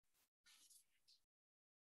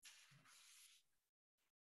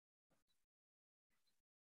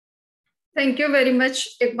Thank you very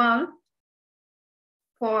much, Iqbal,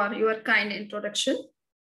 for your kind introduction.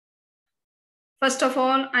 First of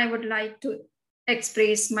all, I would like to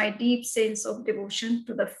express my deep sense of devotion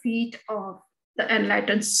to the feet of the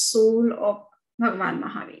enlightened soul of Bhagavan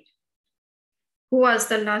Mahavir, who was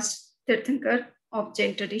the last Tirthankar of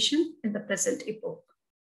Jain tradition in the present epoch.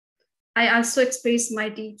 I also express my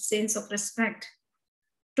deep sense of respect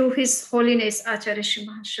to His Holiness Acharya Shri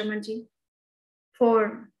Mahaswaminji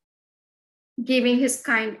for giving his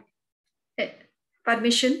kind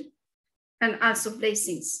permission and also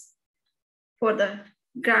blessings for the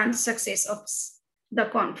grand success of the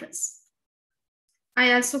conference.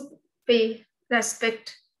 I also pay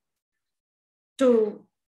respect to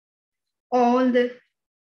all the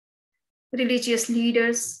religious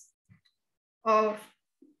leaders of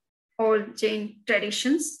all Jain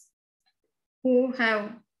traditions who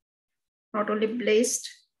have not only blessed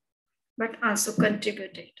but also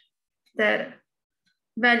contributed their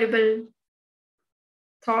valuable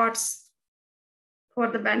thoughts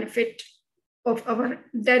for the benefit of our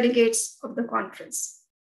delegates of the conference.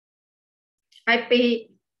 I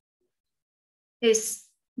pay a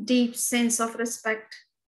deep sense of respect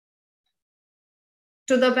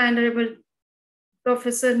to the Venerable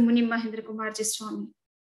Professor Muni Mahendra Kumarji Swami,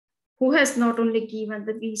 who has not only given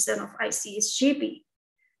the vision of ICSJP,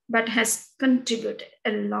 but has contributed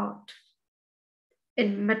a lot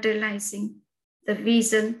in materializing the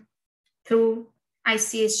vision through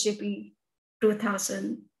ICSJP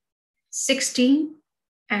 2016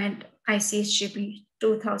 and ICSJP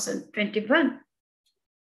 2021.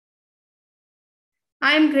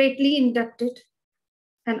 I am greatly inducted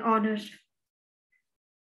and honored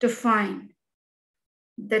to find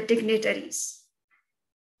the dignitaries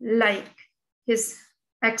like His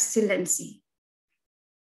Excellency,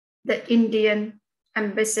 the Indian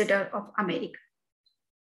Ambassador of America,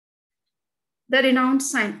 the renowned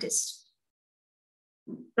scientist,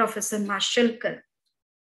 Professor Mashalkar,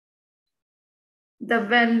 the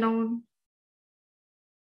well-known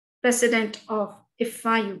president of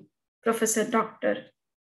FIU, Professor Dr.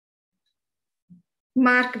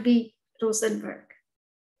 Mark B. Rosenberg,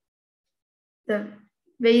 the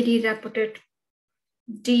very reputed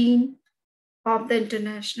Dean of the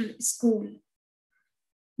International School,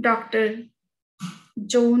 Dr.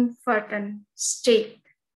 John Furton Stake,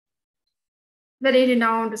 very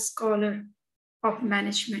renowned scholar of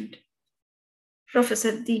management,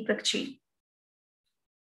 Professor Deepak Ji,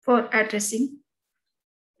 for addressing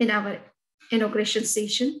in our inauguration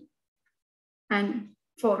session and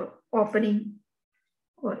for opening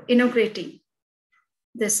or inaugurating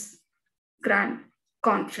this grand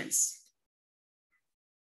conference.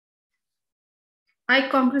 I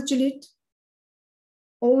congratulate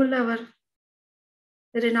all our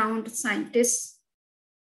renowned scientists,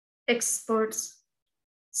 experts,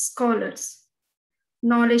 scholars,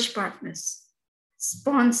 knowledge partners,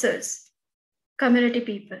 sponsors, community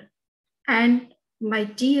people, and my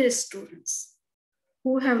dear students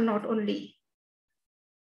who have not only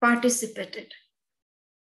participated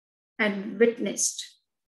and witnessed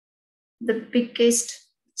the biggest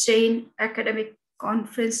Jain academic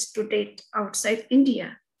conference to date outside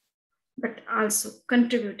India, but also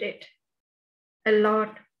contributed a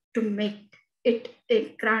lot to make it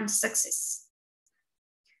a grand success.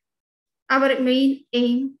 Our main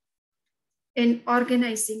aim in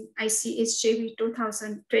organizing ICSJP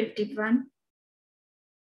 2021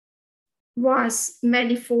 was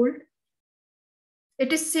manifold.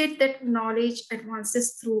 It is said that knowledge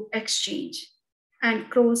advances through exchange and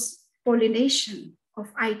cross-pollination of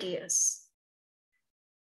ideas.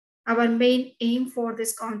 Our main aim for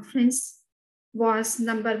this conference was,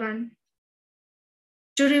 number one,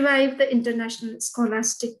 to revive the international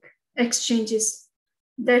scholastic exchanges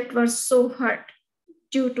that were so hurt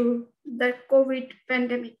due to the COVID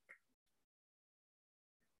pandemic.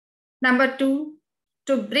 Number two,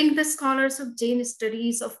 to bring the scholars of Jain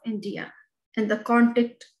studies of India in the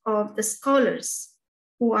context of the scholars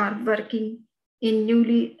who are working in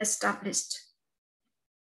newly established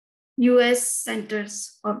US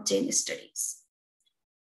centers of Jain studies.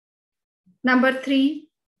 Number three,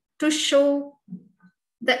 to show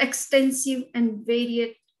the extensive and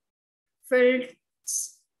varied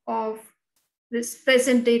fields of this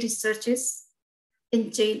present-day researches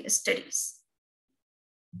in Jain studies.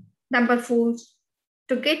 Number four,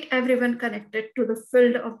 to get everyone connected to the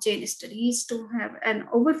field of Jain studies to have an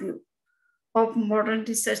overview of modern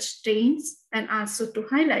research trends and also to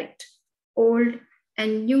highlight old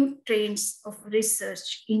and new trends of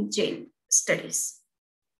research in Jain studies.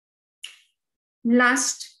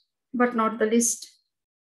 Last but not the least,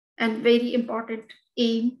 and very important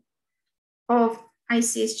aim of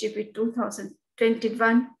ICSJP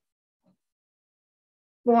 2021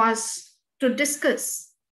 was to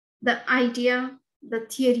discuss the idea, the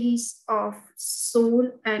theories of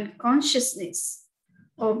soul and consciousness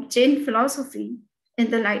of Jain philosophy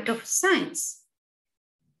in the light of science.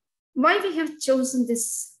 Why we have chosen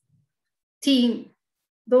this theme,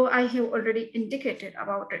 though I have already indicated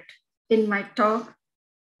about it in my talk,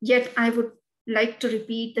 yet I would like to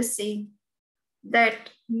repeat the same, that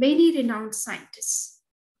many renowned scientists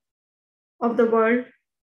of the world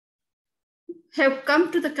have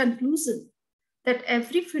come to the conclusion that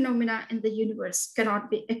every phenomena in the universe cannot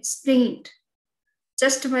be explained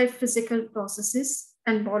just by physical processes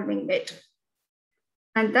involving matter.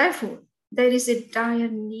 And therefore, there is a dire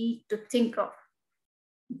need to think of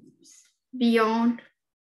beyond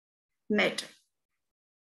matter.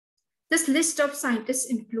 This list of scientists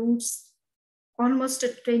includes almost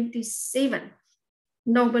 27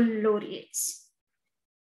 Nobel laureates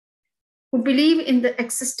who believe in the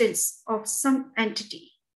existence of some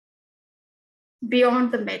entity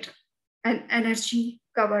beyond the matter and energy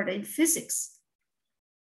covered in physics.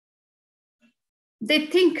 They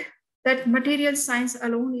think that material science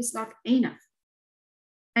alone is not enough,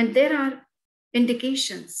 and there are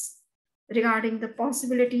indications regarding the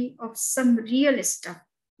possibility of some real stuff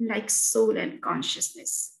like soul and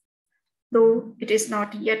consciousness, though it is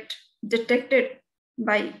not yet detected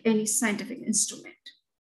by any scientific instrument.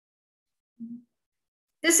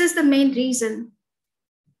 This is the main reason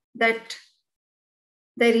that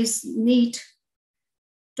there is need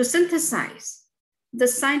to synthesize the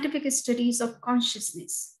scientific studies of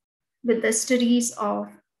consciousness with the studies of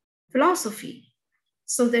philosophy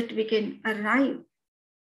so that we can arrive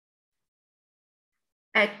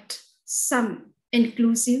at some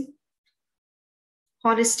inclusive,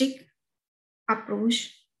 holistic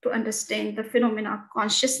approach to understand the phenomena of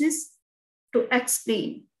consciousness, to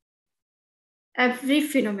explain every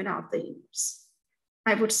phenomena of the universe.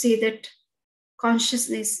 I would say that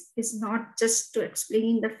consciousness is not just to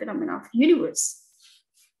explain the phenomena of the universe,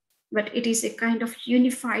 but it is a kind of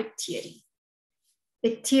unified theory,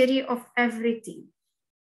 a theory of everything,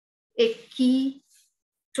 a key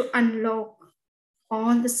to unlock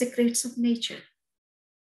all the secrets of nature,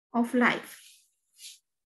 of life.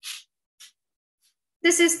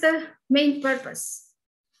 This is the main purpose.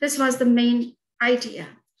 This was the main idea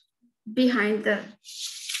behind the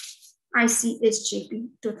ICSJP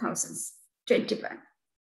 2021.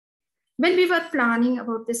 When we were planning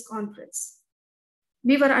about this conference,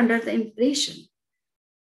 we were under the impression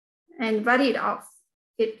and worried of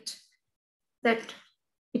it that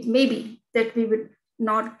it may be that we would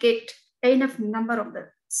not get enough number of the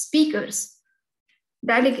speakers,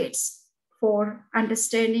 delegates for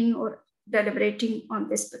understanding or deliberating on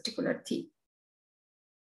this particular theme.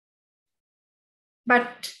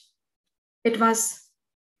 But it was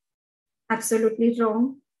absolutely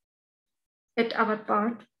wrong at our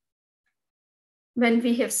part when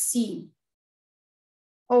we have seen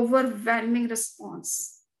overwhelming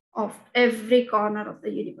response of every corner of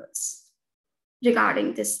the universe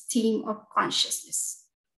regarding this theme of consciousness.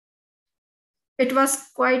 It was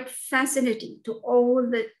quite fascinating to all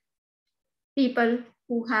the people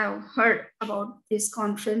who have heard about this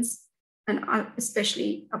conference and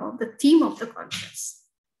especially about the theme of the conference.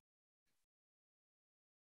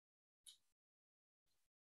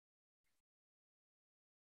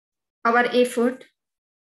 Our effort,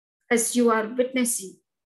 as you are witnessing,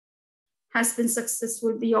 has been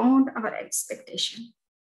successful beyond our expectation.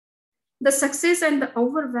 The success and the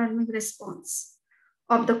overwhelming response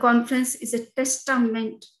of the conference is a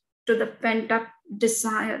testament to the pent-up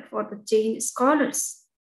desire for the Jain scholars,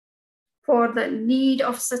 for the need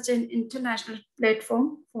of such an international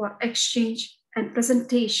platform for exchange and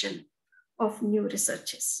presentation of new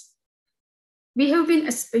researches. We have been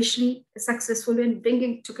especially successful in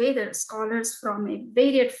bringing together scholars from a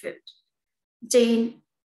varied field, Jain,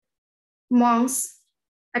 monks,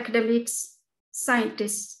 academics,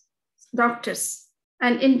 scientists, doctors,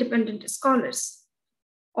 and independent scholars.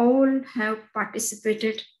 All have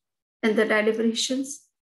participated in the deliberations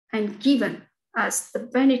and given us the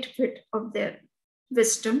benefit of their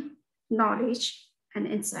wisdom, knowledge, and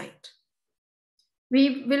insight.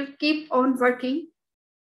 We will keep on working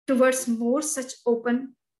towards more such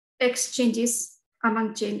open exchanges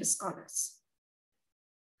among Jain scholars.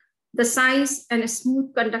 The size and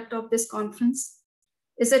smooth conduct of this conference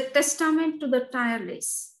is a testament to the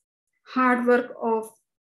tireless hard work of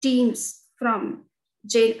teams from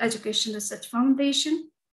Jain Education Research Foundation,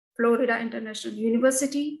 Florida International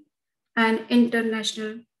University, and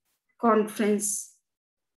International Conference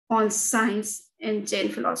on Science and Jain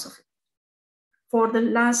Philosophy. for the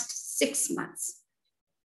last 6 months.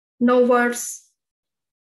 No words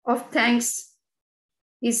of thanks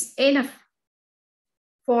is enough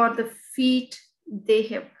for the feat they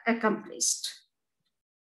have accomplished.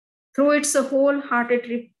 Through its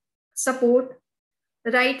wholehearted support,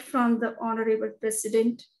 right from the Honorable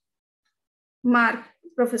President,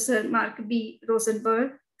 Professor Mark B.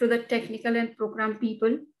 Rosenberg, to the technical and program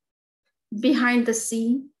people behind the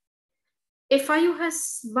scene, FIU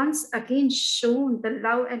has once again shown the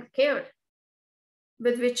love and care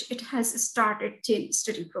with which it has started Jain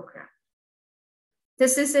study program.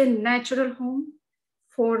 This is a natural home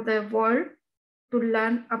for the world to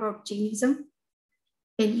learn about Jainism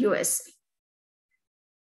in USA.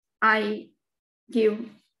 I give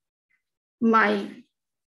my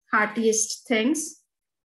heartiest thanks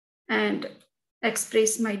and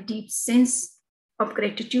express my deep sense of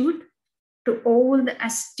gratitude to all the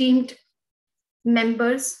esteemed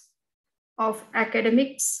members of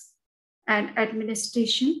academics and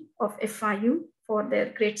administration of FIU for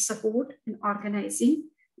their great support in organizing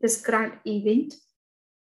this grand event.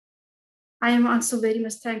 I am also very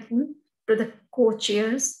much thankful to the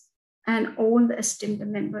co-chairs and all the esteemed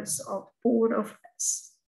members of board of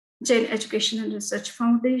Jain Education and Research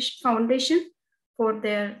Foundation for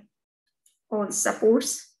their all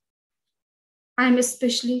supports. I am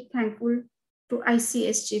especially thankful to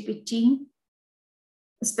ICSJP team,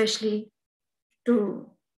 especially to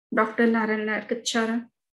Dr. Narayana Kachara,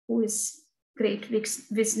 who is great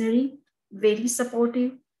visionary, very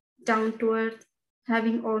supportive, down to earth,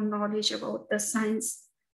 having all knowledge about the science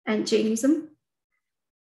and Jainism.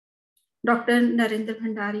 Dr. Narendra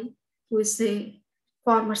Bhandari, who is a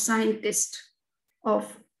former scientist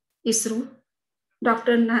of ISRO.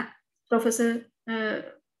 Professor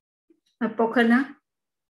Pokharna,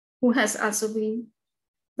 who has also been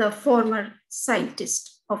the former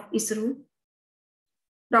scientist of ISRO.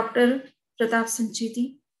 Dr. Pratap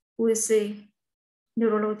Sancheti, who is a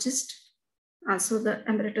neurologist, also the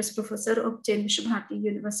emeritus professor of Jain Vishwabharati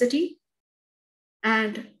University,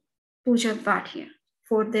 and Pooja Bhatia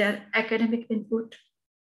for their academic input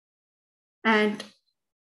and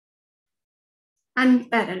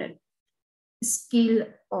unparalleled skill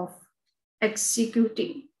of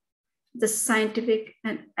executing the scientific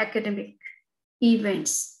and academic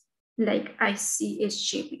events like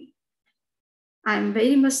ICSJP. I am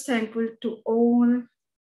very much thankful to all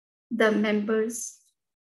the members,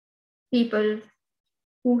 people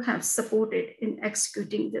who have supported in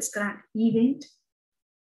executing this grand event,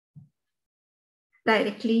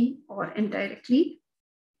 directly or indirectly.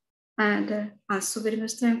 And also very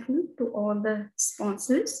much thankful to all the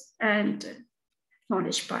sponsors and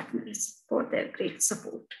knowledge partners for their great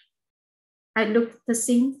support. I look the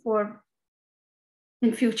same for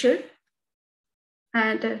in future,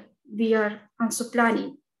 and we are also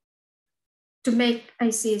planning to make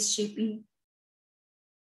ICSJP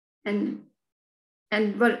an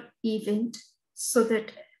annual event so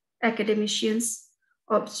that academicians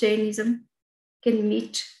of Jainism can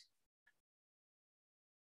meet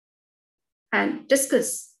and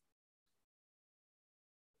discuss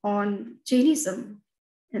on Jainism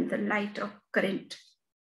in the light of current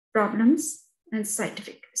problems and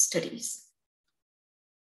scientific studies.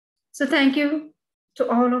 So thank you to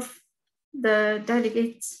all of the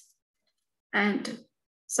delegates and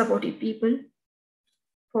supportive people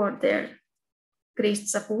for their great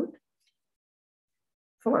support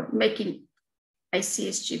for making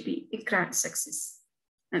ICSJP a grand success,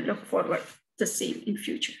 and look forward to the same in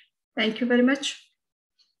future. Thank you very much.